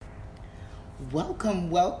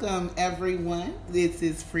Welcome, everyone. This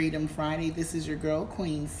is Freedom Friday. This is your girl,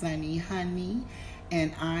 Queen Sunny Honey,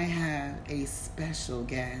 and I have a special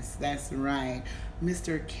guest. That's right,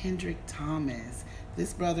 Mr. Kendrick Thomas.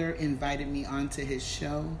 This brother invited me onto his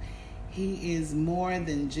show. He is more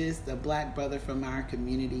than just a black brother from our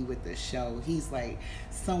community with the show. He's like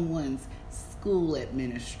someone's school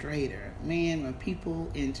administrator. Man, when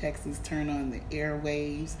people in Texas turn on the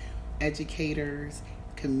airwaves, educators,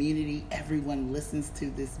 community, everyone listens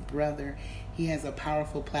to this brother. He has a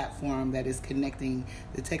powerful platform that is connecting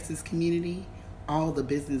the Texas community, all the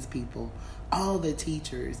business people, all the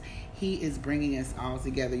teachers. He is bringing us all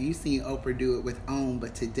together. You've seen Oprah do it with OWN,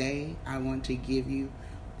 but today I want to give you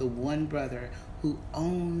the one brother who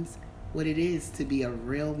owns what it is to be a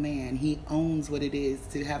real man. He owns what it is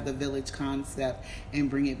to have the village concept and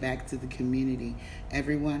bring it back to the community.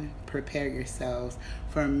 Everyone, prepare yourselves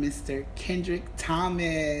for Mr. Kendrick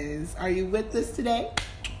Thomas. Are you with us today?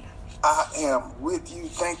 I am with you.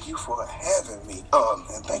 Thank you for having me.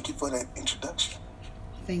 And thank you for that introduction.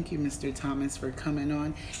 Thank you, Mr. Thomas, for coming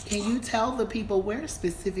on. Can you tell the people where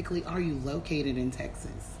specifically are you located in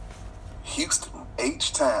Texas? Houston,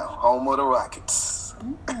 H-Town, home of the Rockets.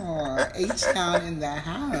 Oh, H-Town in the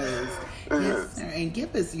house. Yes, sir. And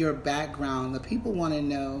give us your background. The people want to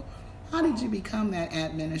know, how did you become that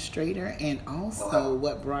administrator, and also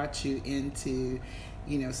what brought you into,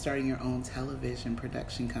 starting your own television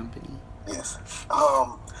production company? Yes.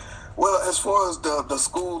 Well, as far as the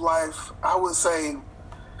school life, I would say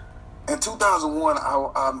in 2001,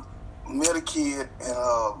 I met a kid, and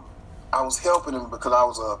I was helping him because I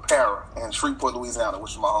was a para in Shreveport, Louisiana,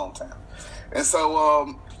 which is my hometown. And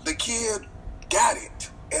so the kid got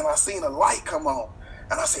it, and I seen a light come on,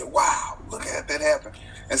 and I said, wow, look at that happen.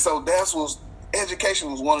 And so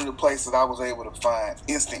education was one of the places I was able to find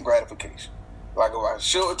instant gratification. Like if I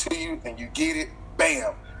show it to you and you get it,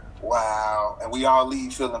 bam, wow, and we all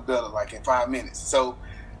leave feeling better like in 5 minutes. So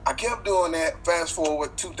I kept doing that. Fast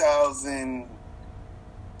forward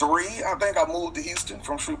 2003, I think I moved to Houston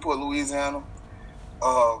from Shreveport, Louisiana.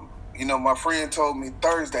 My friend told me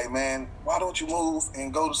Thursday, man, why don't you move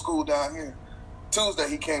and go to school down here? Tuesday,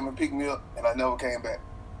 he came and picked me up, and I never came back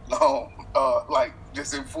home.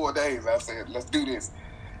 Just in 4 days, I said, let's do this.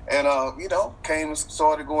 And, came and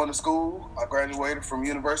started going to school. I graduated from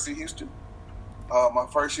University of Houston, my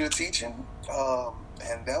first year teaching,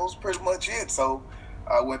 and that was pretty much it. So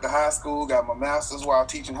I went to high school, got my master's while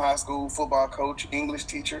teaching high school, football coach, English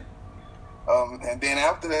teacher. And then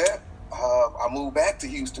after that, I moved back to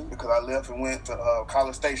Houston because I left and went to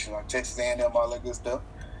College Station, like Texas A&M, all that good stuff.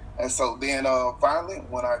 And so then finally,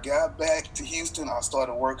 when I got back to Houston, I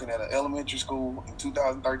started working at an elementary school in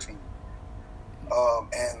 2013.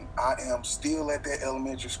 And I am still at that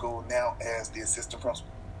elementary school now as the assistant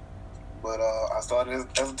principal. But I started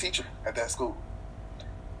as a teacher at that school.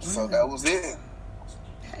 So that was it.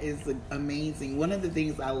 That is amazing. One of the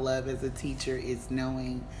things I love as a teacher is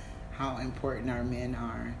knowing how important our men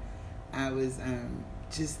are. I was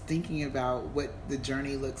just thinking about what the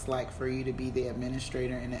journey looks like for you to be the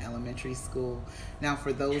administrator in an elementary school. Now,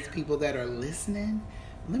 for those people that are listening,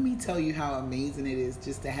 let me tell you how amazing it is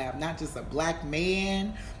just to have not just a black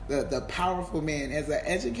man, the powerful man. As an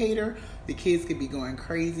educator, the kids could be going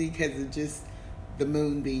crazy because of just the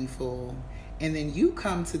moon being full. And then you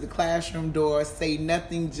come to the classroom door, say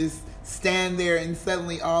nothing, just stand there, and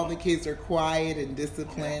suddenly all the kids are quiet and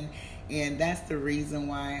disciplined. And that's the reason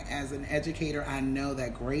why, as an educator, I know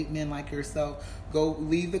that great men like yourself go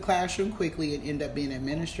leave the classroom quickly and end up being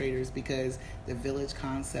administrators, because the village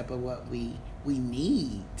concept of what we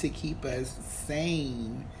need to keep us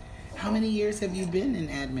sane. How many years have you been in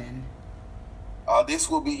admin? This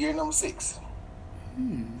will be year number 6.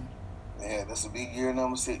 Yeah, this will be year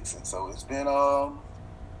number 6, and so it's been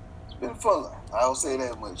fun. I'll say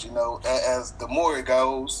that much. As the more it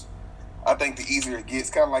goes, I think the easier it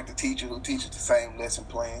gets. Kind of like the teacher who teaches the same lesson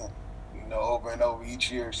plan, over and over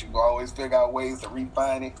each year. She can always figure out ways to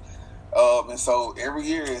refine it. And so every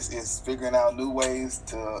year is figuring out new ways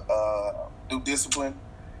to do discipline,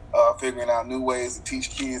 figuring out new ways to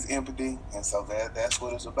teach kids empathy. And so that's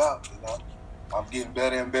what it's about. I'm getting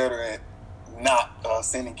better and better at not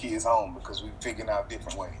sending kids home because we're figuring out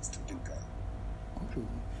different ways to do that.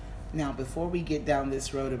 Now, before we get down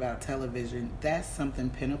this road about television, that's something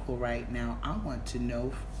pinnacle right now. I want to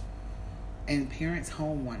know, and parents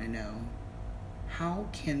home want to know, how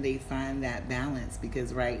can they find that balance?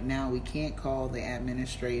 Because right now we can't call the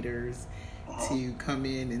administrators to come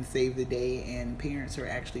in and save the day, and parents are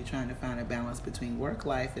actually trying to find a balance between work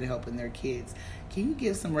life and helping their kids. Can you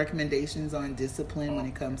give some recommendations on discipline when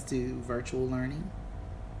it comes to virtual learning?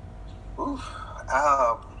 Ooh,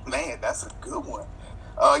 man, that's a good one.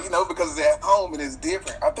 Because it's at home and it's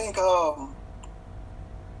different. I think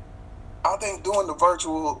doing the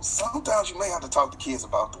virtual, sometimes you may have to talk to kids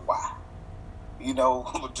about the why.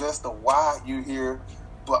 Just the why you're here,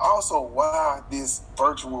 but also why this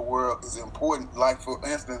virtual world is important. Like, for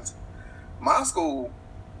instance, my school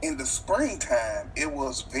in the springtime, it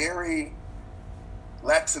was very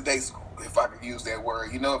lackadaisical, if I could use that word.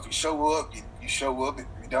 If you show up, you show up. If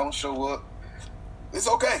you don't show up, it's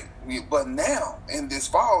okay. But now, in this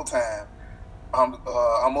fall time,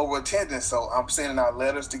 I'm over attendance, so I'm sending out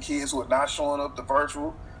letters to kids who are not showing up to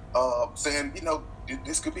virtual, saying,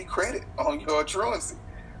 this could be credit on your truancy,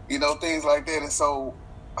 things like that. And so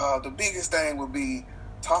the biggest thing would be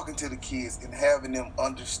talking to the kids and having them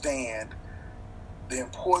understand the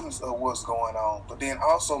importance of what's going on, but then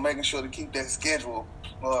also making sure to keep that schedule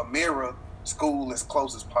mirror school as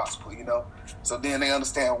close as possible, so then they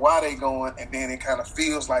understand why they're going, and then it kind of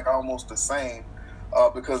feels like almost the same,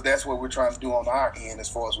 because that's what we're trying to do on our end as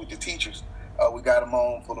far as with the teachers. We got them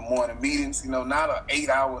on for the morning meetings, not an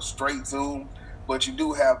 8-hour straight Zoom, but you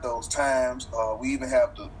do have those times. We even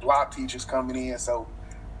have the block teachers coming in, so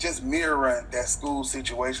just mirroring that school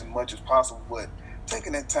situation as much as possible, but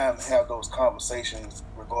taking that time to have those conversations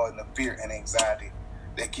regarding the fear and anxiety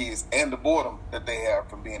that kids, and the boredom that they have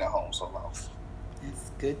from being at home so long.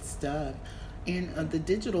 That's good stuff. And the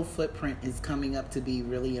digital footprint is coming up to be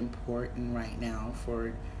really important right now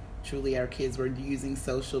for truly our kids. We're using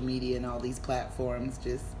social media and all these platforms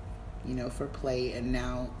just, for play, and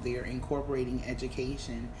now they're incorporating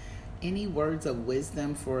education. Any words of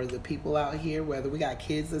wisdom for the people out here, whether we got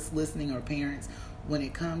kids that's listening or parents, when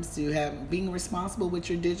it comes to being responsible with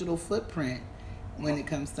your digital footprint when it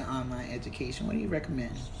comes to online education? What do you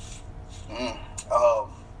recommend?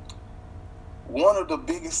 One of the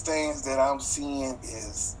biggest things that I'm seeing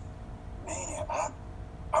is, man,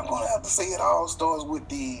 I'm going to have to say it all starts with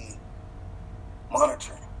the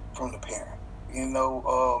monitoring from the parent,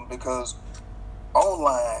 because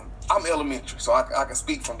online, I'm elementary, so I can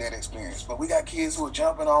speak from that experience, but we got kids who are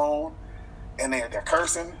jumping on, and they're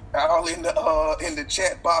cursing all in the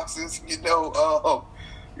chat boxes,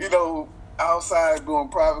 outside doing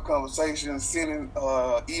private conversations, sending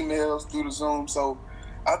emails through the Zoom. So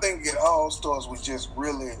I think it all starts with just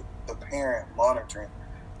really the parent monitoring.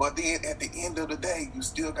 But then at the end of the day, you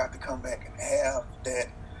still got to come back and have that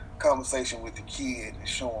conversation with the kid and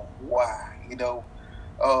show them why.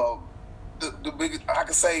 The biggest, I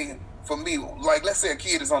could say for me, like, let's say a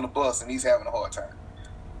kid is on the bus and he's having a hard time.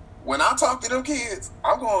 When I talk to them kids,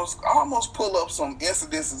 I'm going to almost pull up some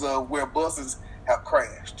incidences of where buses have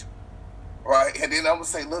crashed, right? And then I'm going to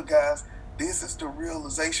say, look, guys, this is the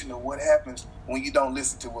realization of what happens when you don't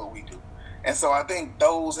listen to what we do. And so I think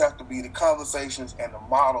those have to be the conversations and the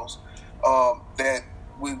models that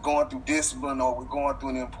we're going through discipline, or we're going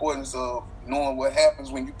through the importance of knowing what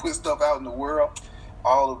happens when you put stuff out in the world.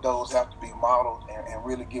 All of those have to be modeled and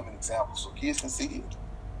really given examples so kids can see it.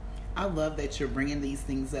 I love that you're bringing these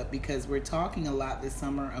things up, because we're talking a lot this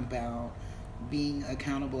summer about being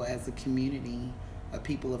accountable as a community of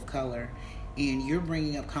people of color. And you're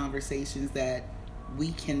bringing up conversations that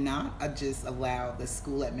we cannot just allow the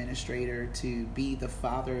school administrator to be the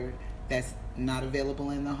father that's not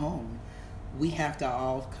available in the home. We have to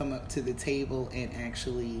all come up to the table and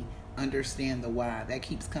actually understand the why. That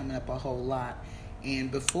keeps coming up a whole lot.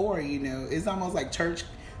 And before, it's almost like church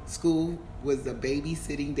school was a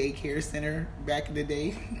babysitting daycare center back in the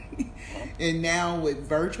day. And now with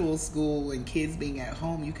virtual school and kids being at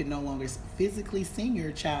home, you can no longer physically send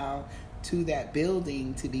your child to that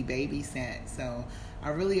building to be babysat. So I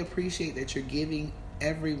really appreciate that you're giving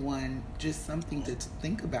everyone just something to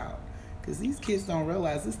think about, because these kids don't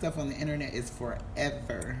realize this stuff on the internet is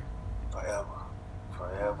forever.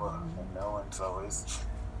 And so it's,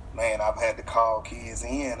 man, I've had to call kids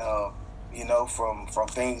in, from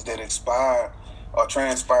things that expired or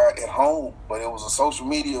transpired at home, but it was a social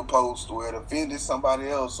media post where it offended somebody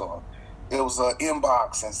else, or it was an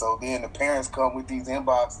inbox, and so then the parents come with these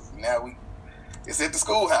inboxes, and now it's at the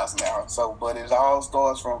schoolhouse now. So, but it all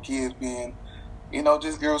starts from kids being,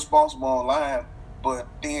 just irresponsible online, but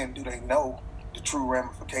then do they know the true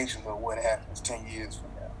ramifications of what happens 10 years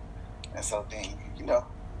from now? And so then,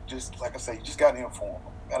 just like I say, you just got to inform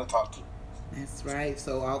them, got to talk to them. That's right.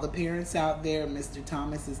 So all the parents out there, Mr.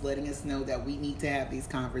 Thomas is letting us know that we need to have these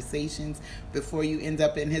conversations before you end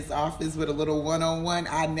up in his office with a little one-on-one.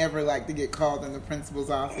 I never like to get called in the principal's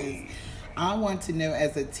office. I want to know,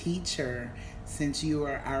 as a teacher, since you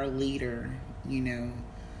are our leader,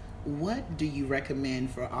 what do you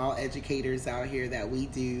recommend for all educators out here that we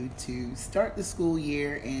do to start the school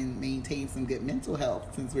year and maintain some good mental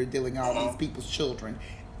health since we're dealing with all these people's children?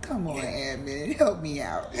 Come on, admin, help me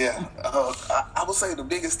out. Yeah, I would say the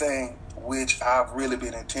biggest thing, which I've really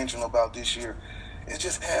been intentional about this year, is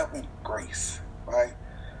just having grace, right?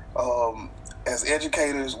 As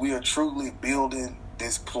educators, we are truly building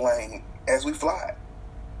this plane as we fly.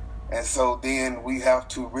 And so then we have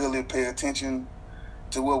to really pay attention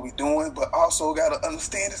to what we're doing, but also got to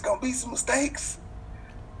understand there's going to be some mistakes.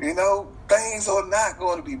 You know, things are not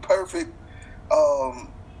going to be perfect.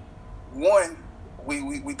 One,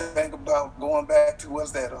 we think about going back to,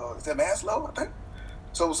 what's that, is that Maslow, I think?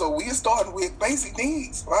 So we're starting with basic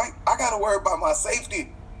needs, right? I got to worry about my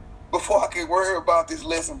safety before I can worry about this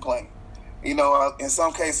lesson plan. You know, in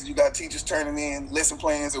some cases, you got teachers turning in lesson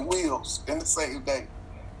plans and wheels in the same day.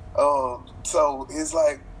 So it's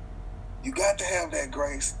like, you got to have that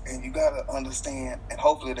grace, and you got to understand, and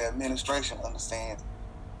hopefully the administration understands,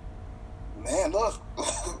 man, look,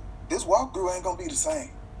 this walkthrough ain't going to be the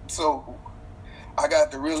same. So I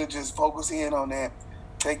got to really just focus in on that,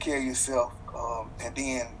 take care of yourself, and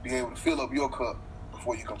then be able to fill up your cup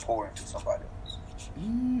before you can pour into somebody else.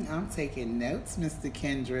 I'm taking notes, Mr.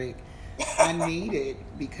 Kendrick. I need it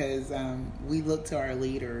because we look to our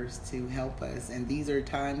leaders to help us, and these are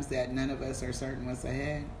times that none of us are certain what's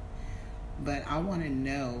ahead. But I want to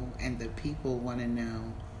know, and the people want to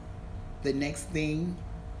know, the next thing,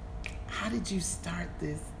 how did you start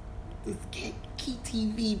this Key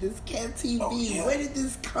TV, this Cat TV? Oh, yeah. Where did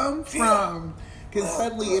this come from? Because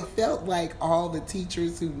suddenly it felt like all the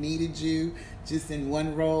teachers who needed you just in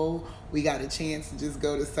one role, we got a chance to just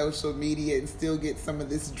go to social media and still get some of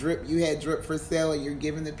this drip. You had drip for sale, and you're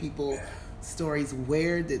giving the people stories.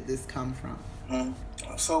 Where did this come from?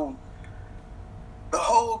 So the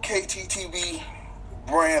whole KTTV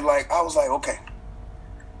brand, like, I was like, okay,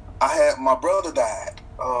 my brother died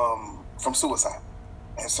from suicide.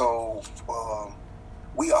 And so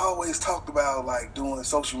we always talked about, like, doing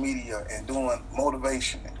social media and doing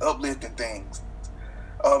motivation and uplifting things.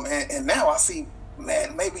 And now I see,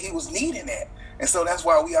 man, maybe he was needing that. And so that's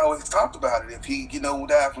why we always talked about it, if he,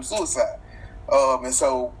 died from suicide. And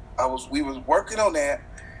so we was working on that.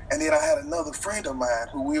 And then I had another friend of mine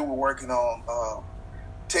who we were working on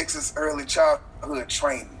Texas early childhood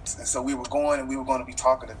trainings. And so we were going to be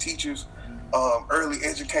talking to teachers, early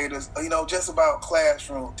educators, just about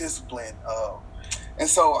classroom discipline. And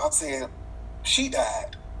so I said, she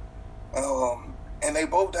died. And they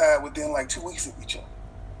both died within like 2 weeks of each other.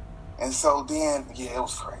 And so then, it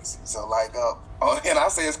was crazy. So like, and I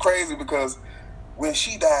say it's crazy because when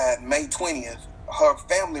she died May 20th, her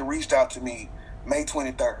family reached out to me May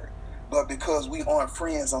 23rd. But because we aren't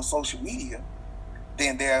friends on social media,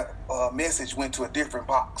 then their message went to a different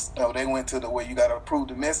box. They went to the where you got to approve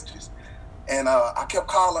the messages. And I kept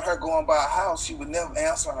calling her, going by her house. She would never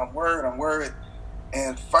answer. I'm worried.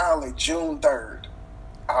 And finally, June 3rd,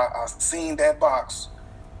 I seen that box.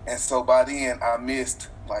 And so by then, I missed,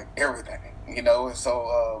 like, everything, And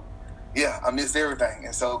so, I missed everything.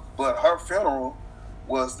 And so, but her funeral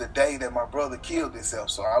was the day that my brother killed himself.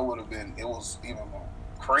 So it would have been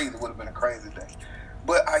a crazy day.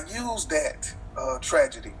 But I used that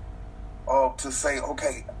tragedy to say,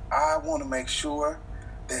 okay, I want to make sure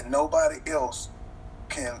that nobody else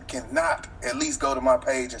cannot at least go to my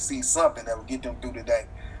page and see something that will get them through the day.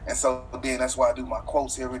 And so then that's why I do my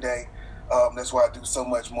quotes every day. That's why I do so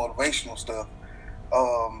much motivational stuff.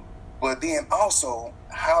 But then also,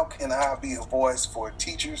 how can I be a voice for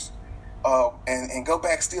teachers? And go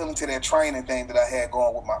back still into that training thing that I had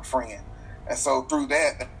going with my friend. And so through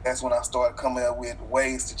that's when I started coming up with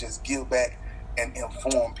ways to just give back and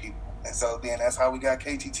inform people. And so then that's how we got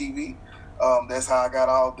KTTV. That's how I got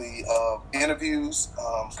all the interviews,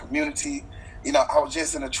 community. I was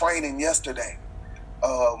just in a training yesterday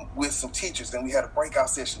with some teachers, and we had a breakout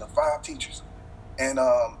session of 5 teachers. And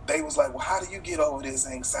they was like, well, how do you get over this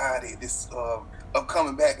anxiety, this of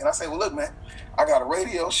coming back? And I said, well, look, man, I got a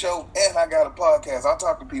radio show and I got a podcast. I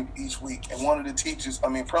talk to people each week. And one of the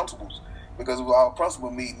principals, because it was our principal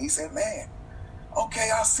meeting, he said, man, okay,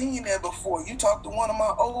 I've seen that before. You talked to one of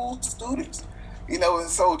my old students, and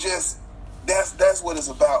so just that's what it's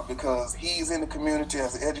about, because he's in the community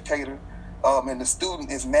as an educator, and the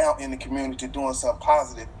student is now in the community doing something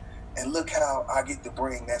positive. And look how I get to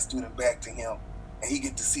bring that student back to him, and he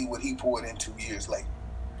get to see what he poured in 2 years later.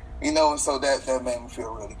 And so that made me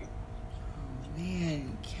feel really good. Oh,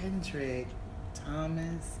 man, Kendrick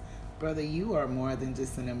Thomas, brother, you are more than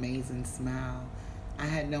just an amazing smile. I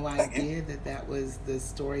had no idea that was the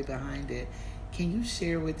story behind it. Can you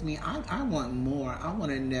share with me? I want more. I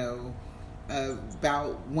want to know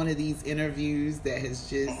about one of these interviews that has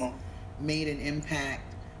just made an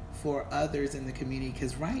impact for others in the community.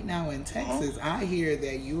 Because right now in Texas, I hear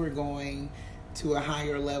that you are going to a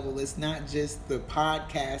higher level. It's not just the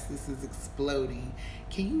podcast. This is exploding.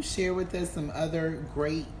 Can you share with us some other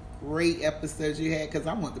great episodes you had? Because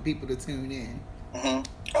I want the people to tune in.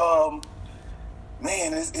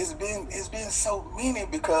 Man, it's been so many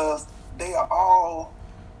because they are all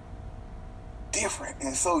different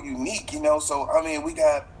and so unique, So I mean, we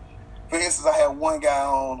got, for instance, I had one guy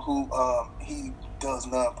on who he does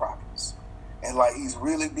nonprofits, and like he's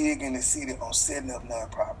really big in the city on setting up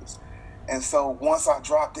nonprofits. And so once I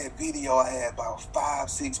dropped that video, I had about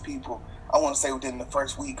 5-6 people, I want to say within the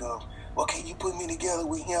first week of, well, can you put me together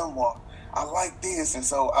with him, or I like this. And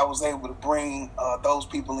so I was able to bring those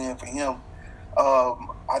people in for him.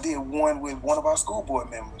 I did one with one of our school board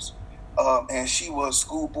members, and she was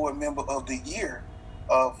school board member of the year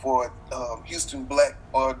for Houston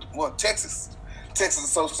Texas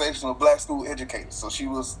Association of Black School Educators. So she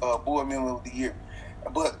was board member of the year.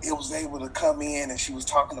 But it was able to come in, and she was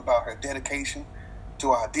talking about her dedication to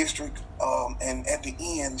our district. And at the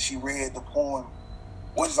end, she read the poem,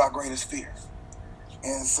 "What is Our Greatest Fear?"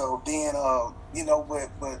 And so then,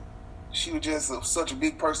 but she was just such a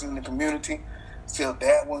big person in the community. So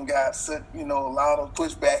that one got a lot of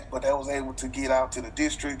pushback, but that was able to get out to the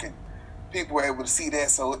district, and people were able to see that.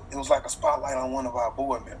 So it was like a spotlight on one of our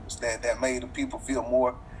board members that made the people feel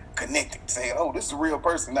more connected, saying, "Oh, this is a real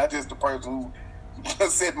person, not just the person who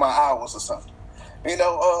set my hours or something."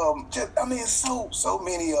 So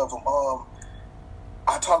many of them.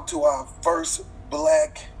 I talked to our first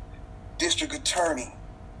Black district attorney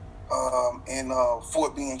in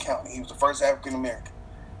Fort Bend County. He was the first African American.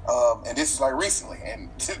 And this is like recently, and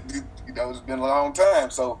it's been a long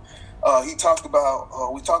time. So we talked about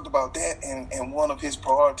that, and one of his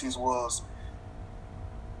priorities was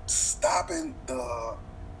stopping the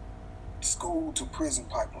school to prison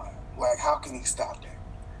pipeline. Like, how can he stop that?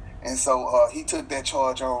 And so he took that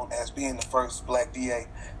charge on as being the first Black DA.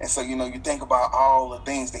 And so, you think about all the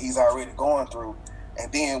things that he's already going through.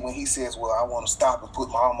 And then when he says, well, I want to stop and put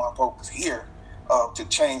all my focus here to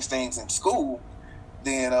change things in school,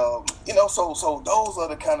 then, so those are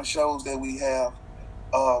the kind of shows that we have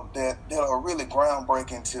that are really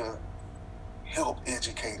groundbreaking to help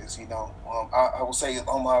educators, I will say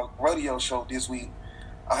on my radio show this week,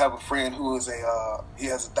 I have a friend who is he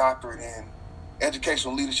has a doctorate in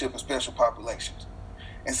educational leadership and special populations.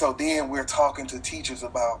 And so then we're talking to teachers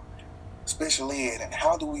about special ed and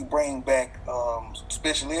how do we bring back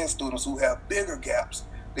special ed students who have bigger gaps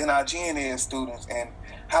than our gen ed students, and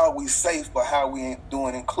how are we safe, but how are we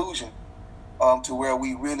doing inclusion to where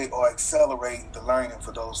we really are accelerating the learning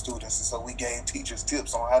for those students. And so we gave teachers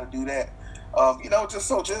tips on how to do that. Just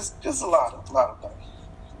a lot of things.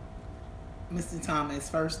 Mr. Thomas,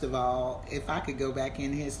 first of all, if I could go back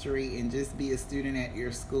in history and just be a student at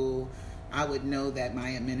your school, I would know that my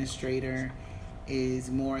administrator is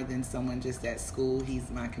more than someone just at school. He's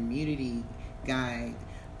my community guide.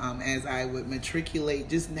 As I would matriculate,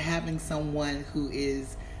 just having someone who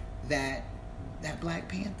is that Black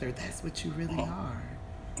Panther, that's what you really are.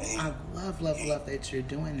 I love that you're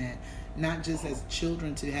doing that. Not just as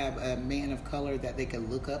children to have a man of color that they could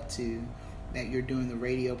look up to, that you're doing the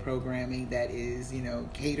radio programming that is,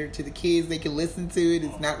 catered to the kids. They can listen to it.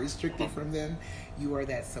 It's not restricted from them. You are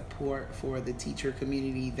that support for the teacher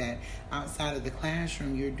community, that outside of the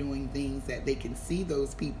classroom, you're doing things that they can see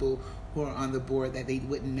those people who are on the board that they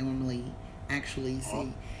wouldn't normally actually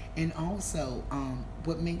see. And also,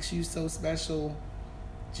 what makes you so special,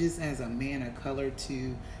 just as a man of color,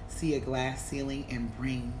 to see a glass ceiling and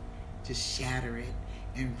shatter it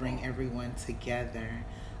and bring everyone together.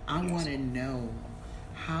 I want to know,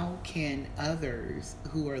 how can others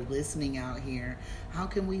who are listening out here, how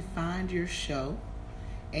can we find your show?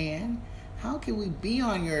 And how can we be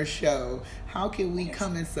on your show? How can we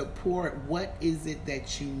come and support? What is it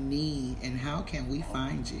that you need, and how can we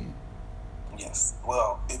find you? Yes.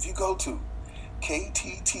 Well, if you go to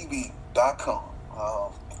kttv.com,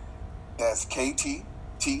 that's KTTEEV.com,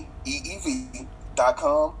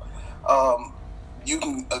 you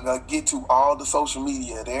can get to all the social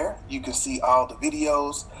media there. You can see all the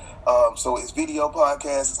videos. So it's video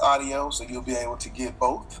podcast, it's audio, so you'll be able to get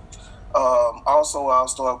both. Also, I'll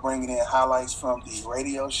start bringing in highlights from the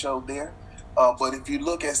radio show there. But if you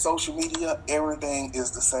look at social media, everything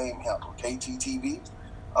is the same handle, KTTV.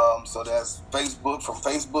 So that's Facebook, from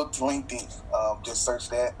Facebook to LinkedIn. Just search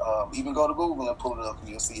that. Even go to Google and pull it up, and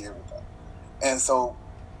you'll see everything. And so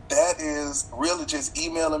that is really just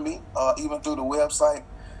emailing me, even through the website.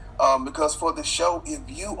 Because for the show, if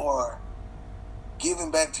you are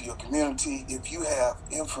giving back to your community, if you have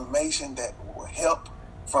information that will help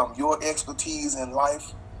from your expertise in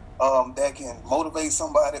life, that can motivate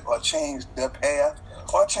somebody or change their path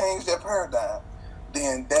or change their paradigm,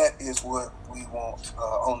 then that is what we want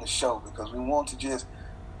on the show, because we want to just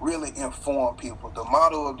really inform people. The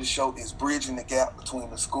motto of the show is bridging the gap between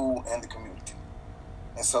the school and the community.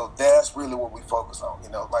 And so that's really what we focus on.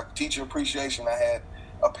 Like teacher appreciation, I had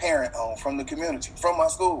a parent on from the community, from my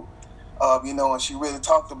school, and she really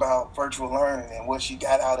talked about virtual learning and what she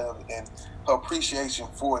got out of it and her appreciation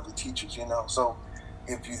for the teachers, So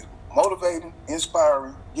if you motivating,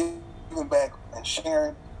 inspiring, giving back, and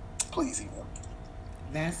sharing, please email me.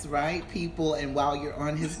 That's right, people. And while you're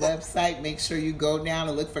on his website, make sure you go down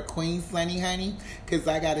and look for Queen Sunny, honey, because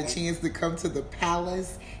I got a chance to come to the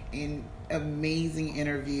palace. An amazing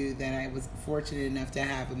interview that I was fortunate enough to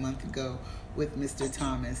have a month ago with Mr.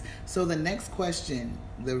 Thomas. So the next question,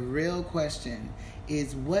 the real question,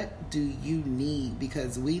 is what do you need?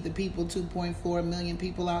 Because we, the people, 2.4 million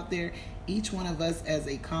people out there, each one of us as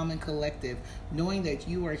a common collective, knowing that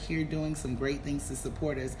you are here doing some great things to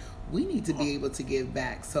support us, we need to be able to give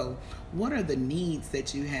back. So what are the needs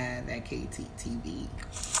that you have at KTTV?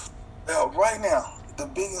 Well, right now, the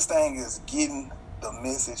biggest thing is getting the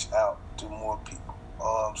message out to more people.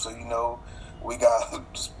 So, we got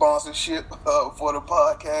sponsorship for the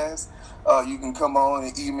podcast. You can come on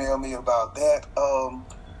and email me about that.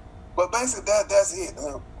 But basically, that's it.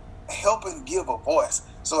 Helping give a voice.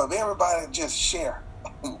 So if everybody just share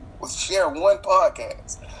one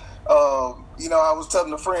podcast. I was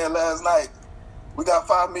telling a friend last night, we got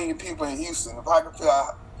 5 million people in Houston. If I can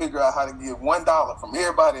figure out how to get $1 from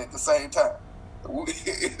everybody at the same time,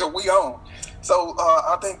 we own. So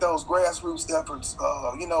I think those grassroots efforts,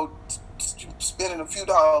 spending a few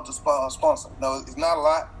dollars to sponsor. No, it's not a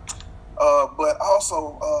lot, but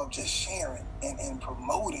also just sharing and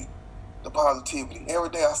promoting the positivity. Every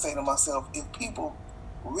day I say to myself, if people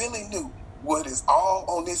really knew what is all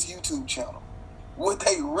on this YouTube channel, would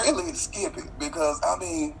they really skip it? Because,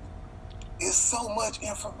 it's so much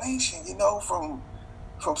information,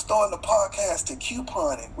 from starting the podcast to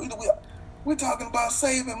couponing. We're talking about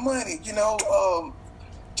saving money,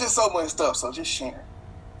 just so much stuff. So just sharing.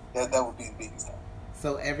 That would be the biggest thing.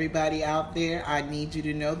 So everybody out there, I need you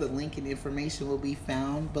to know the link and information will be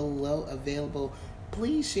found below, available.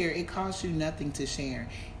 Please share. It costs you nothing to share.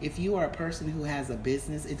 If you are a person who has a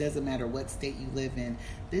business, it doesn't matter what state you live in.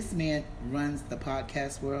 This man runs the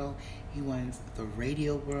podcast world. He runs the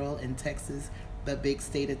radio world in Texas, the big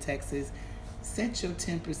state of Texas. Set your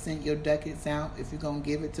 10%, your ducats out. If you're going to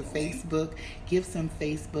give it to Facebook, give some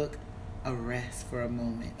Facebook a rest for a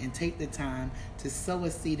moment and take the time to sow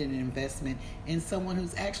a seed and an investment in someone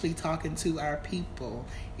who's actually talking to our people.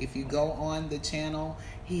 If you go on the channel,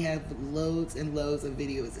 he has loads and loads of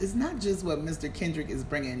videos. It's not just what Mr. Kendrick is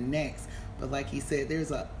bringing next, but like he said,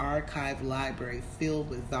 there's an archive library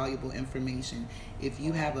filled with valuable information. If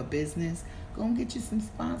you have a business, go and get you some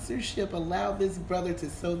sponsorship. Allow this brother to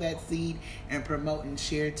sow that seed and promote and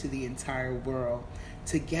share to the entire world.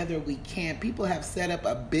 Together we can. People have set up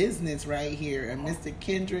a business right here. And Mr.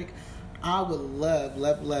 Kendrick, I would love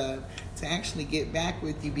to actually get back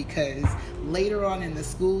with you, because later on in the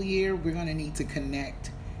school year, we're going to need to connect.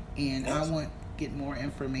 And I want to get more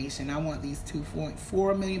information. I want these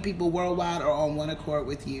 2.4 million people worldwide are on one accord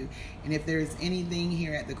with you. And if there's anything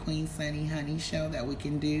here at the Queen Sunny Honey Show that we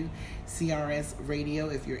can do, CRS Radio,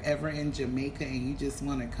 if you're ever in Jamaica and you just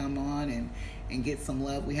want to come on and get some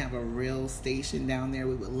love, we have a real station down there.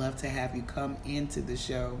 We would love to have you come into the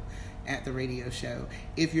show at the radio show.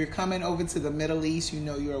 If you're coming over to the Middle East,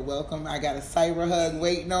 you're welcome. I got a cyber hug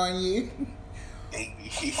waiting on you.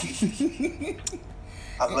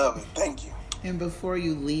 I love it. Thank you. And before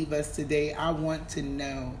you leave us today, I want to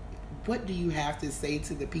know, what do you have to say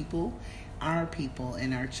to the people, our people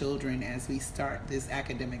and our children, as we start this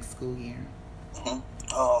academic school year?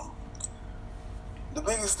 The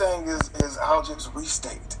biggest thing is I'll just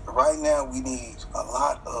restate. Right now, we need a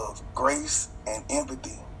lot of grace and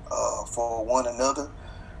empathy for one another.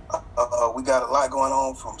 We got a lot going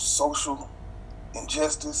on, from social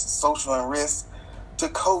injustice, social unrest, to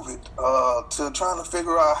COVID, to trying to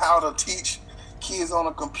figure out how to teach kids on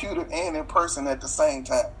a computer and in person at the same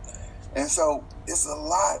time. And so it's a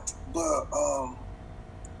lot, but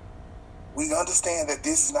we understand that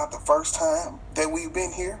this is not the first time that we've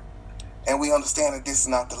been here, and we understand that this is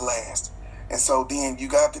not the last. And so then you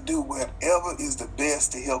got to do whatever is the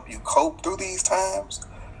best to help you cope through these times,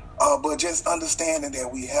 but just understanding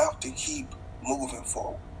that we have to keep moving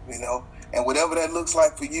forward. you know, and whatever that looks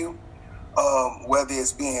like for you, whether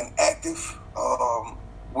it's being active,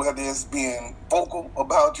 whether it's being vocal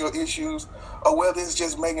about your issues, or whether it's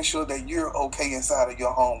just making sure that you're okay inside of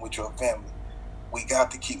your home with your family, we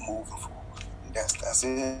got to keep moving forward. That's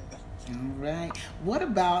it. All right. What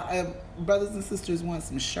about brothers and sisters want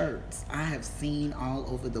some shirts? I have seen all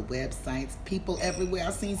over the websites, people everywhere.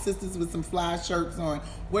 I've seen sisters with some fly shirts on.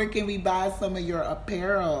 Where can we buy some of your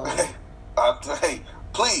apparel? Hey,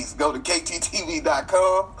 please go to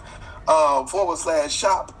kttv.com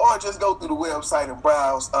 /shop, or just go through the website and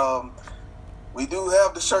browse. We do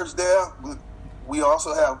have the shirts there. We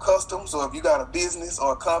also have custom. So if you got a business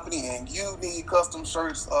or a company and you need custom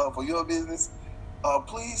shirts for your business,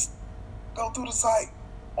 please go through the site,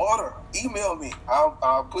 order, email me.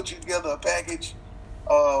 I'll put you together a package,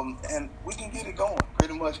 and we can get it going.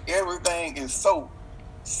 Pretty much everything is so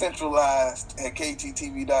centralized at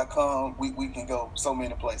kttv.com. We can go so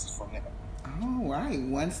many places from there. All right,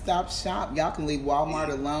 one-stop shop. Y'all can leave Walmart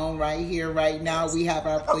alone right here, right now. We have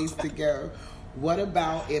our place to go. What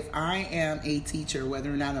about if I am a teacher,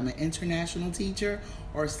 whether or not I'm an international teacher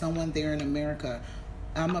or someone there in America?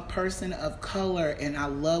 I'm a person of color and I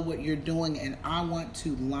love what you're doing and I want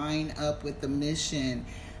to line up with the mission.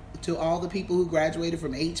 To all the people who graduated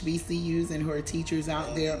from HBCUs and who are teachers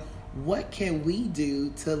out there, what can we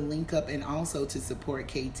do to link up and also to support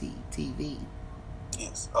KTTV?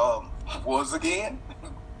 Yes. Once again,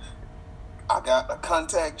 I got a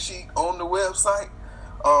contact sheet on the website.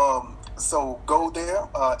 So go there,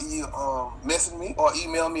 message me or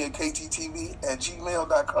email me at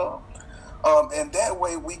kttv@gmail.com. And that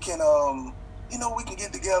way we can, we can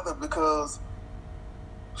get together, because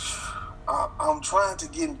I'm trying to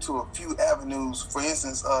get into a few avenues. For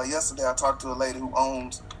instance, yesterday I talked to a lady who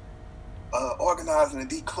owns organizing and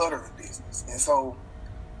decluttering business. And so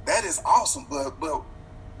that is awesome, but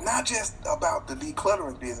not just about the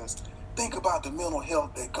decluttering business. Think about the mental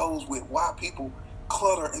health that goes with why people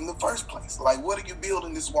clutter in the first place. Like, what are you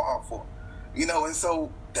building this wall for? And so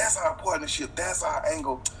that's our partnership. That's our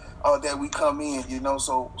angle that we come in,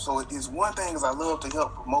 So it's one thing is I love to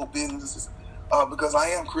help promote businesses because I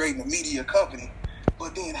am creating a media company.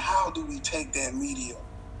 But then how do we take that media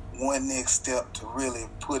one next step to really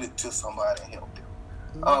put it to somebody and help them?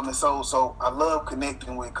 And so I love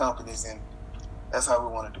connecting with companies, and that's how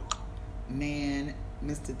we want to do it. Man,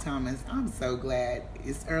 Mr. Thomas, I'm so glad.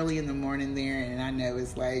 It's early in the morning there, and I know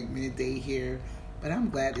it's like midday here, but I'm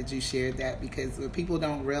glad that you shared that, because what people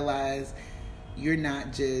don't realize,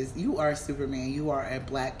 you are Superman. You are a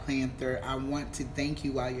Black Panther. I want to thank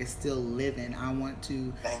you while you're still living. I want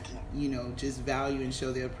to, thank you. Just value and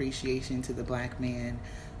show the appreciation to the Black man.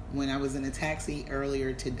 When I was in a taxi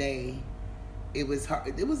earlier today, it was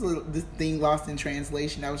hard. It was this thing lost in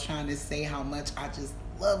translation. I was trying to say how much I just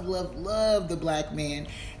love the Black man.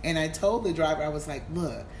 And I told the driver, I was like,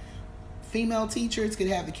 look, female teachers could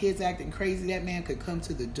have the kids acting crazy. That man could come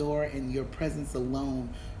to the door, and your presence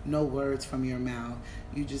alone, no words from your mouth,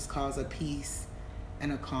 you just cause a peace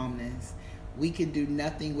and a calmness. We can do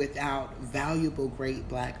nothing without valuable, great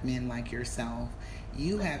Black men like yourself.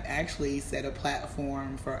 You have actually set a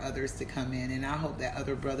platform for others to come in, and I hope that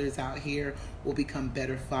other brothers out here will become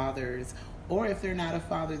better fathers, or if they're not a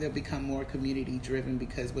father, they'll become more community driven,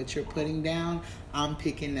 because what you're putting down, I'm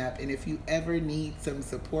picking up. And if you ever need some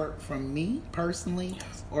support from me personally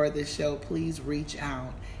or the show, please reach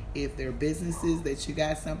out. If there are businesses that you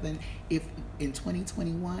got something, if in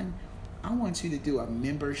 2021, I want you to do a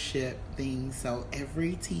membership thing, so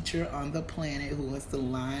every teacher on the planet who wants to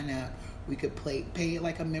line up, we could pay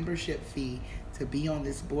like a membership fee to be on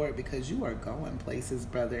this board, because you are going places,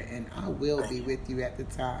 brother, and I will be with you at the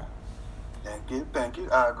top. Thank you.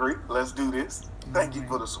 I agree. Let's do this. Thank you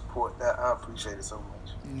for the support. I appreciate it so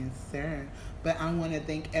much. Yes, sir. But I want to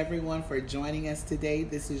thank everyone for joining us today.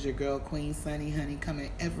 This is your girl, Queen Sunny Honey,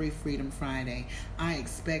 coming every Freedom Friday. I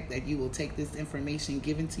expect that you will take this information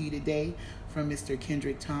given to you today from Mr.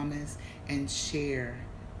 Kendrick Thomas and share.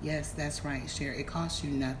 Yes, that's right. Share. It costs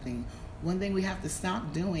you nothing. One thing we have to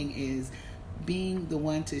stop doing is being the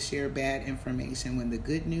one to share bad information when the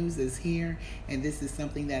good news is here, and this is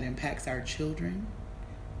something that impacts our children,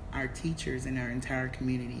 our teachers, and our entire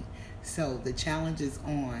community. So the challenge is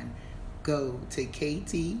on. Go to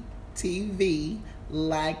KTTV,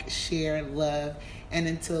 like, share, love, and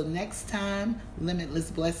until next time,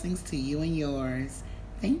 limitless blessings to you and yours.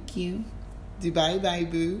 Thank you. Dubai, bye,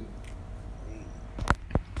 boo.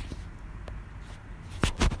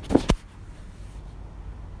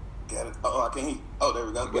 Got it. Oh, I can't hear. Oh, there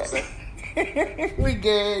we go. What's that? We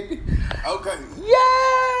good. Okay.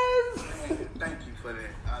 Yes. Man, thank you for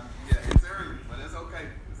that. Yeah, it's early, but it's okay.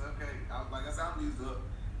 It's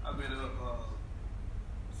I've been up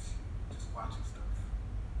just watching stuff.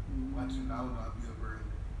 Watching, I don't know, I'll be up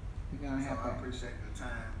early. You're gonna have I appreciate the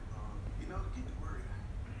time, to get the word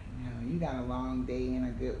out. You got a long day and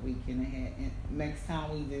a good weekend ahead. And next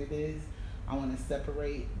time we do this, I want to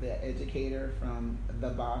separate the educator from the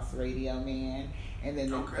boss radio man, and then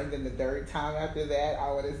the third time after that,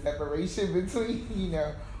 I want a separation between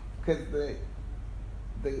because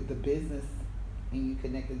the business and you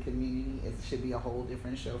connect the community. It should be a whole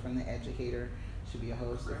different show from the educator. Should be a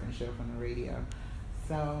whole different show from the radio.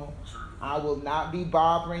 So I will not be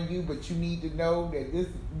bothering you, but you need to know that this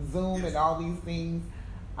Zoom and all these things,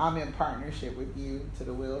 I'm in partnership with you to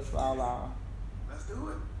the wheels fall off. Let's do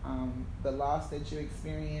it. The loss that you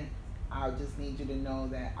experienced, I just need you to know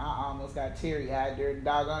that I almost got teary-eyed during the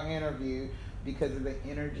doggone interview because of the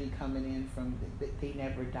energy coming in from they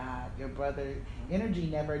never died. Your brother, energy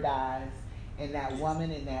never dies. And that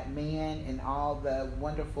woman and that man and all the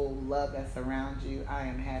wonderful love that surrounds you, I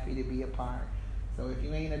am happy to be a part. So if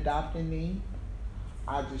you ain't adopting me,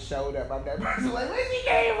 I just showed up. I'm that person like, where's she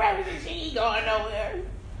going from? She ain't going nowhere.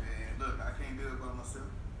 Man, look, I can't do it by myself.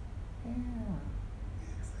 Yeah.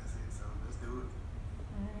 Yes, that's it. So let's do it.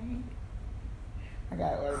 All right. I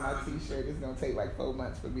gotta order my t-shirt. It's gonna take like 4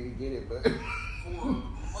 months for me to get it, but 4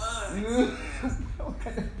 months.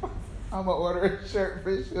 I'm gonna order a shirt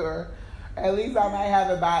for sure. At least I might have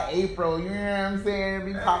it by April. You know what I'm saying?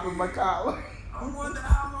 Be popping my collar. I wonder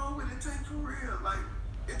how long would it take for real? Like,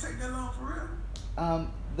 it take that long for real?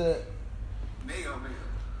 The Snail.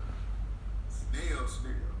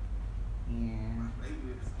 Yeah.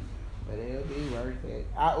 But it'll be worth it.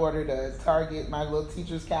 I ordered a Target, my little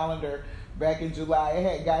teacher's calendar back in July. It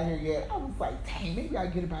hadn't got here yet. I was like, dang, maybe I'll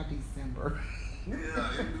get it by December. Yeah,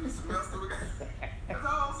 end of the semester. That's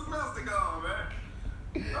all semester gone, man.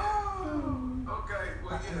 Oh, okay.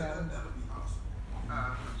 Well, yeah, that'll be awesome.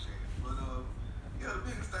 I appreciate it. But, the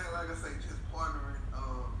biggest thing, like I say, just partnering,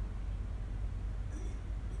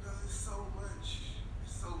 because there's so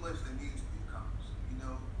much that needs to be accomplished.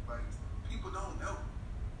 Like, people don't know.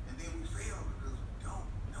 And then we fail because we don't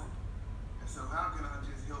know. And so how can I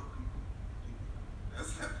just help people?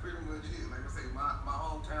 That's pretty much it. Like I say, my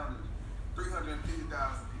hometown is 350,000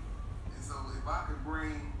 people. And so if I could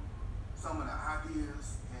bring some of the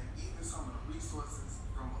ideas and even some of the resources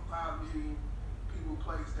from a 5 million people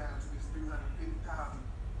place down to this 350,000,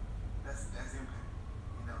 that's impact.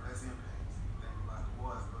 That's impact. You think about the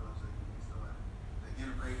Wars Brothers and the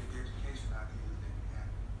innovative education ideas that we have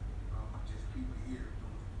from just people here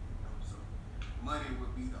doing it. So money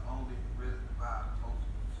would be the only really dividing force.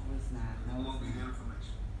 It's not. No, it won't be the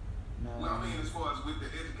information. No. Well, I mean, as far as with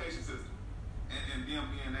the education system and them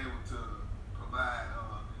being able to provide,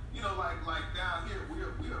 like down here, we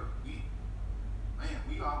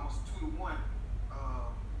almost 2-to-1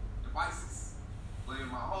 devices. But in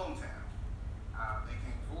my hometown, they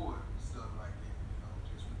can't afford stuff like that,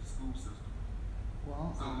 just with the school system.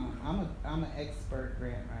 Well, so, I'm an expert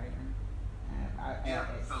grant writer. I am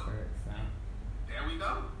expert, so. There we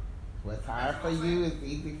go. What's hard for you is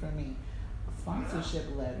easy for me.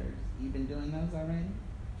 Sponsorship letters. You've been doing those already?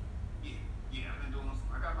 Yeah, I've been doing some.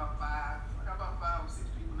 I got about 5 or 6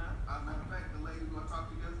 people now. As a matter of fact, the lady who I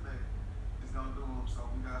talked to yesterday is gonna do them. So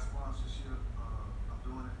we got sponsorship. I'm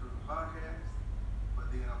doing it through the podcast,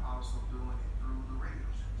 but then I'm also doing it through the radio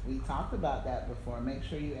show. We talked about that before. Make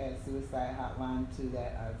sure you add Suicide Hotline to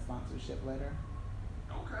that sponsorship letter.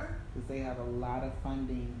 Okay. Because they have a lot of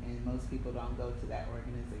funding, and most people don't go to that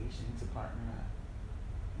organization to partner up.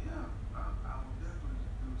 Yeah, I will definitely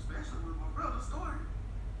do, especially with my brother's story.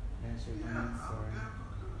 That's your brother's story. Yeah, I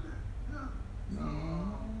will definitely do that. Yeah.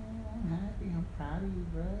 Man, I'm happy. I'm proud of you,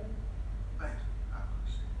 bro. Thank you. I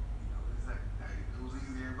appreciate it. It was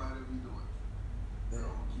easy. Everybody be doing it. So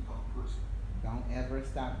I'm gonna keep on pushing. Don't ever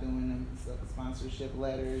stop doing them sponsorship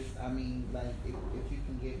letters. I mean, like if you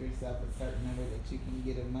can give yourself a certain number that you can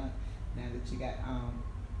get a month, now that you got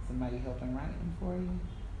somebody helping write them for you,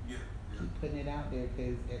 keep putting it out there,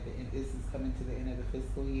 because at the end, this is coming to the end of the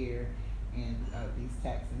fiscal year, and these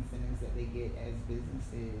tax incentives that they get as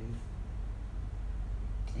businesses.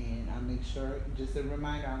 And I make sure, just a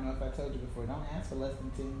reminder, I don't know if I told you before, don't ask for less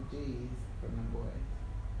than 10 G's from them boys.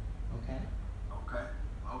 Okay? Okay.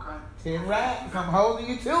 10 racks, I'm holding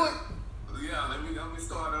you to it. Yeah, let me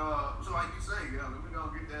start, so like you say, let me go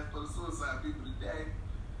get that for the suicide people today.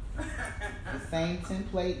 The same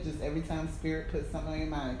template, just every time Spirit puts something on your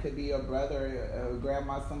mind, it could be your brother or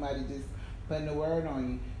grandma, somebody just putting the word on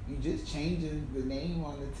you. You just changing the name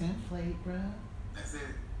on the template, bro. That's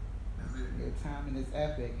it. Your timing is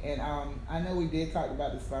epic. And I know we did talk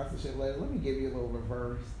about the sponsorship letter. Let me give you a little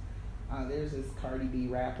reverse. There's this Cardi B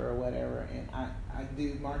rapper or whatever, and I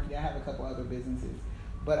do marketing. I have a couple other businesses,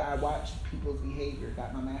 but I watch people's behavior.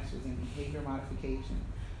 Got my master's in behavior modification.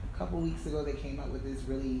 A couple weeks ago, they came up with this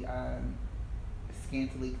really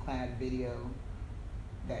scantily clad video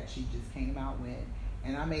that she just came out with,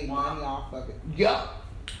 and I made money off of it. Yo,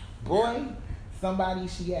 boy, somebody,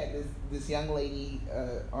 she had this young lady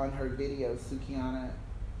on her video, Sukiana,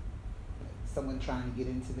 someone trying to get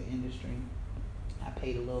into the industry. I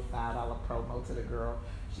paid a little $5 promo to the girl.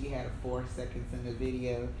 She had 4 seconds in the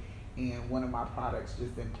video, and one of my products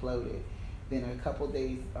just imploded. Then a couple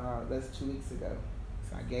days, that's 2 weeks ago.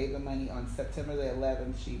 So I gave the money on September the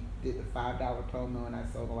 11th. She did the $5 promo, and I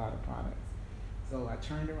sold a lot of products. So I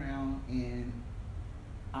turned around and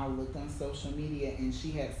I looked on social media, and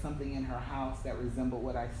she had something in her house that resembled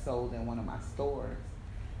what I sold in one of my stores.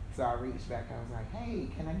 So I reached back. I was like, hey,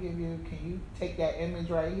 can you take that image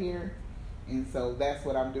right here? And so that's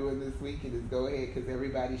what I'm doing this weekend is go ahead, because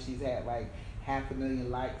everybody, she's had like 500,000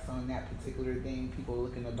 likes on that particular thing. People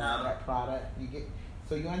looking to buy that product.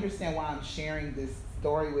 So you understand why I'm sharing this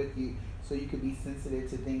story with you, so you could be sensitive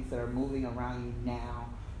to things that are moving around you now.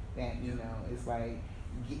 That, you know, it's like,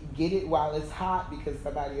 get it while it's hot, because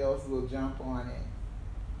somebody else will jump on it.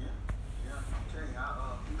 Yeah. I'm telling you, I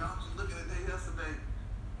was just looking at that yesterday.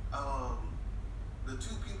 The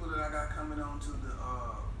 2 people that I got coming on to the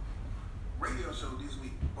radio show this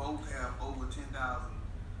week both have over 10,000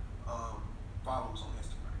 followers on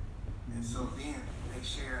Instagram. And so then they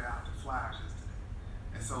shared out the flyers yesterday.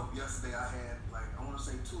 And so yesterday I had, like, I want to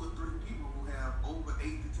say 2 or 3 people who have over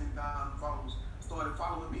 8,000 to 10,000 followers started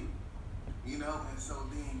following me. You know, and so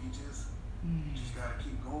then you just got to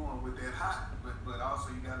keep going with that hot, but also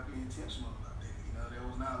you got to be intentional about that. You know, that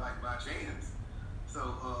was not like by chance. So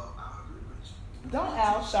I agree with you. Don't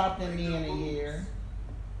Al Sharpton me in a year.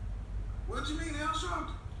 What you mean, Al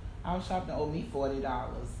Sharpton? Al Sharpton owed me $40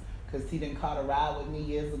 because he done caught a ride with me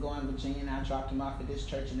years ago in Virginia, and I dropped him off at this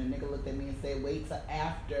church, and the nigga looked at me and said, wait till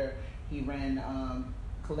after he ran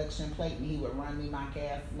collection plate, and he would run me my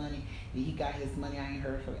gas money, and he got his money. I ain't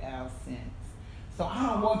heard from Al since. So I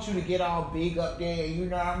don't want you to get all big up there, you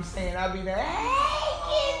know what I'm saying? I'll be there, hey,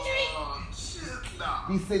 Kendrick!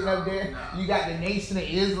 Be sitting up there, you got the Nation of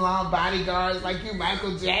Islam bodyguards like you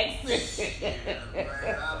Michael Jackson. Man,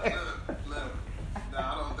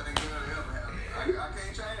 I don't think that'll ever happen. I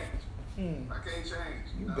can't change. I can't change.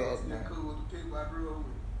 You bet not. Cool with the people I grew up with.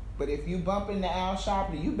 But if you bump into Al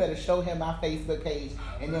Sharpton, you better show him my Facebook page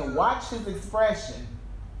and then watch his expression.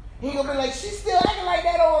 He gonna be like, she's still acting like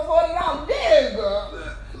that over $40. There, girl.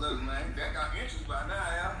 Look, man, that got interest by now,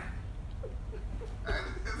 Al.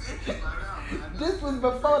 Interest by now, man. This was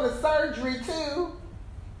before the surgery too.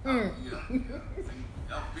 Yeah. See,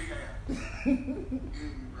 that was big ass.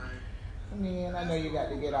 Man, I know you got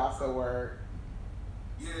to get off the work.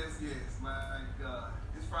 Yes, my God.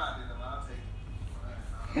 It's Friday, though. I'll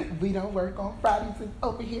take it. We don't work on Fridays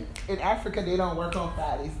over here. In Africa, they don't work on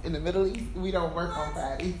Fridays. In the Middle East, we don't work on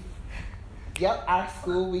Fridays. Yep, our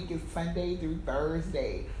school week is Sunday through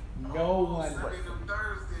Thursday. No one Sunday works. through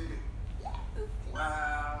Thursday. Yes.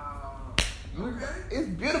 Wow. Okay. It's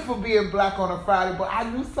beautiful being black on a Friday, but I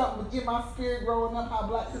knew something in my spirit growing up how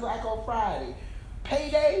black people act on Friday.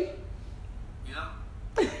 Payday. Yep.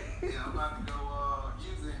 Yeah, I'm about to go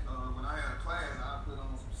using when I had a class, I put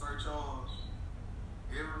on some Sir Charles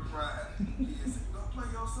every Friday. Kids say, "Don't play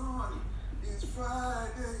your song. It's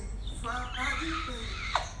Friday. It's Friday."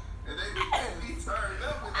 And they be turned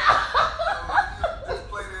up with that. So I just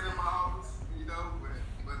play that in my office, you know.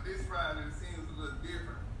 But this Friday it seems a little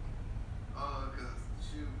different. Cause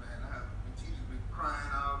shoot, man, the teachers been crying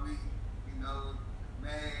all week, you know,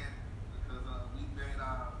 mad because we made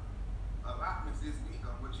our allotments this week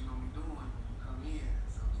on what you're gonna be doing when you come in.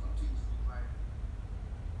 So some teachers was like,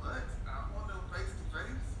 "What? I don't want no face to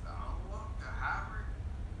face. I don't want the hybrid."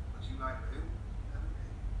 But you like, hey,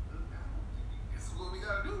 this is what we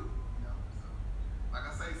gotta do. You know. So, like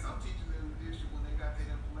I say, some teachers in the district when they got that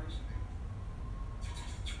information,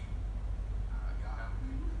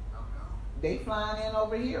 they flying in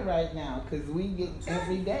over here right now because we get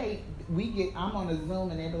every day. I'm on a Zoom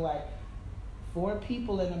and they be like, 4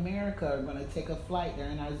 people in America are going to take a flight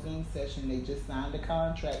during our Zoom session. They just signed a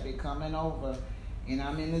contract. They're coming over. And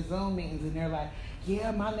I'm in the Zoom meetings and they're like, yeah,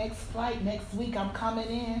 my next flight next week, I'm coming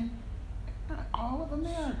in. All of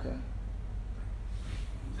America.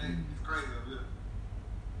 It's crazy up here.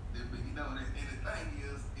 But you know, and the thing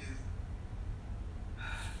is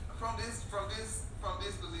from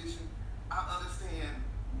this position, I understand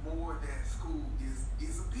more that school is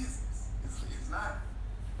a business.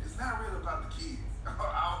 It's not really about the kids.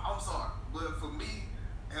 I'm sorry, but for me,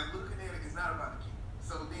 and looking not about the kids.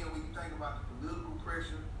 So then when you think about the political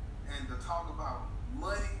pressure and the talk about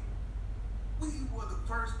money, we were the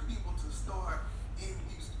first people to start in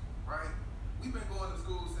Houston, right? We've been going to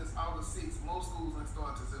school since August 6th. Most schools didn't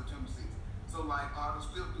start until September 6th. So like August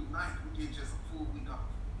 5th through 9th, we get just a full week off.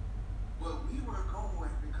 But we were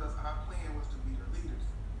going because our plan was to be the leaders.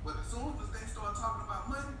 But as soon as they started talking about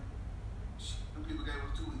money, them people gave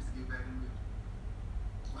us 2 weeks to get back in the building.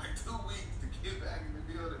 Like 2 weeks to get back in the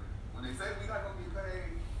building. When they say we're not going to get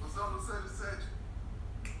paid for something such and such,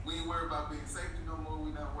 we ain't worried about being safety no more.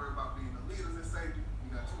 We're not worried about being the leaders in safety.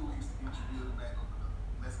 We got 2 weeks to get your building back open up.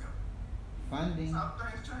 Let's go. Funding. Some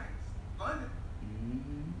things change. Funding.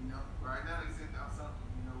 Mm-hmm. You know, right now they sent out something,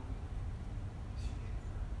 you know,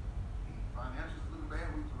 financials looking bad.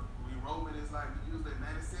 We enrollment is like, we used at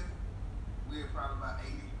 97. We're probably about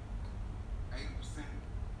 80%.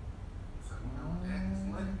 So, you know, that is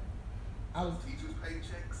money. Teachers'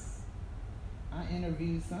 paychecks. I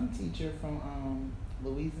interviewed some teacher from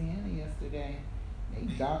Louisiana yesterday. They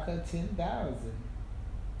DACA 10,000.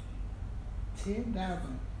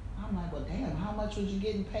 10,000. I'm like, well, damn, how much was you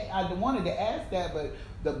getting paid? I wanted to ask that, but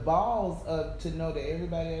the balls of to know that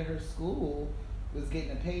everybody at her school was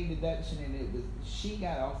getting a paid deduction, and she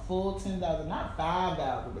got a full 10,000, not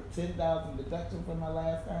 5,000, but 10,000 deduction from my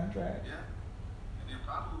last contract. Yeah, and then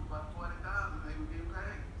probably about 40,000 they were getting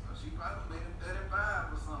paid, so she probably made them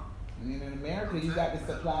 35 or something. And in America, you got to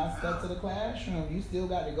supply stuff to the classroom. You still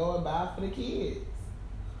got to go and buy for the kids.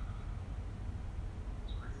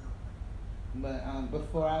 But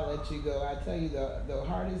before I let you go, I tell you the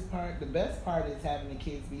hardest part, the best part is having the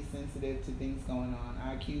kids be sensitive to things going on.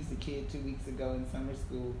 I accused a kid 2 weeks ago in summer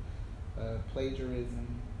school of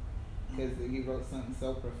plagiarism because he wrote something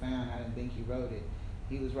so profound. I didn't think he wrote it.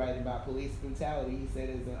 He was writing about police brutality. He said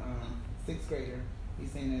as a sixth grader,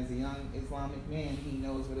 he's saying as a young Islamic man, he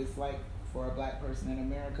knows what it's like for a black person in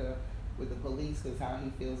America with the police because how he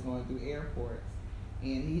feels going through airports.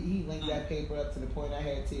 And he linked that paper up to the point I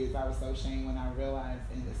had tears. I was so ashamed when I realized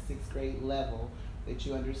in the sixth grade level that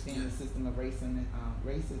you understand the system of racism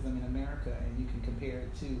in America, and you can compare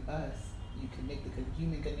it to us. You can make the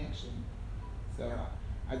human connection. So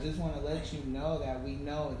I just want to let you know that we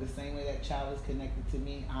know the same way that child is connected to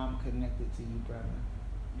me, I'm connected to you, brother.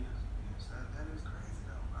 Yes, that is crazy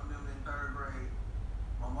though. I remember in third grade,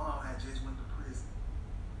 my mom had just went to prison,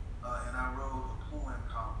 and I wrote a poem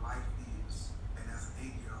called "Life Is." As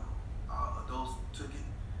an 8-year-old, adults took it,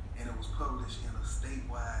 and it was published in a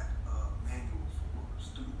statewide manual for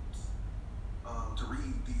students to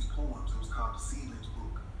read these poems. It was called the Seedlings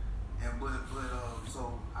Book. And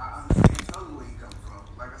so I understand totally where you come from.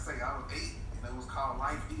 Like I say, I was 8, and it was called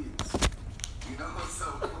Life Is. You know,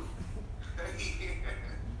 so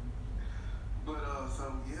so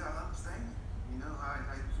yeah, I understand. You know how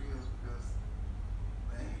you feel because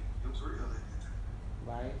man, it was real at that time.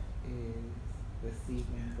 Life is. The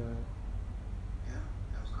Seedlings Book. Yeah,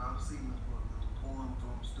 that was called the Seedlings Book. It was a poem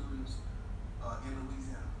from students in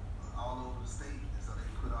Louisiana, all over the state. And so they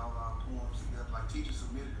put all our poems together. Like teachers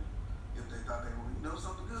submitted them if they thought they were,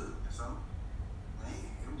 something good. And so, man,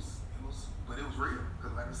 it was real.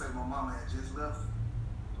 Because like I said, my mama had just left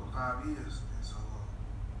for 5 years. And so,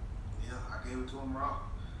 yeah, I gave it to him raw.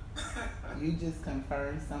 You just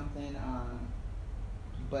confirmed something,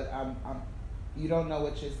 but you don't know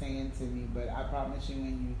what you're saying to me, but I promise you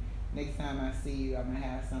next time I see you, I'm going to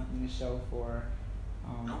have something to show for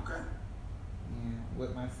okay. Yeah,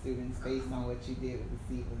 with my students based on what you did with the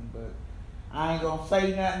Seedlings Book. I ain't going to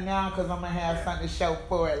say nothing now because I'm going to have something to show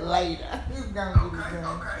for it later.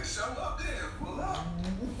 Okay, show up there. Pull up.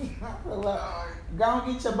 Pull up. Go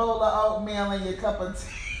and get your bowl of oatmeal and your cup of tea.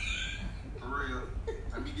 For real.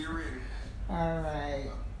 Let me get ready. All right.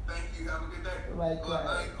 Thank you. Have a good day.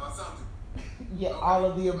 Likewise. Or something. Yeah, okay. All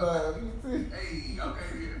of the above. Hey, okay,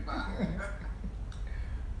 yeah, bye.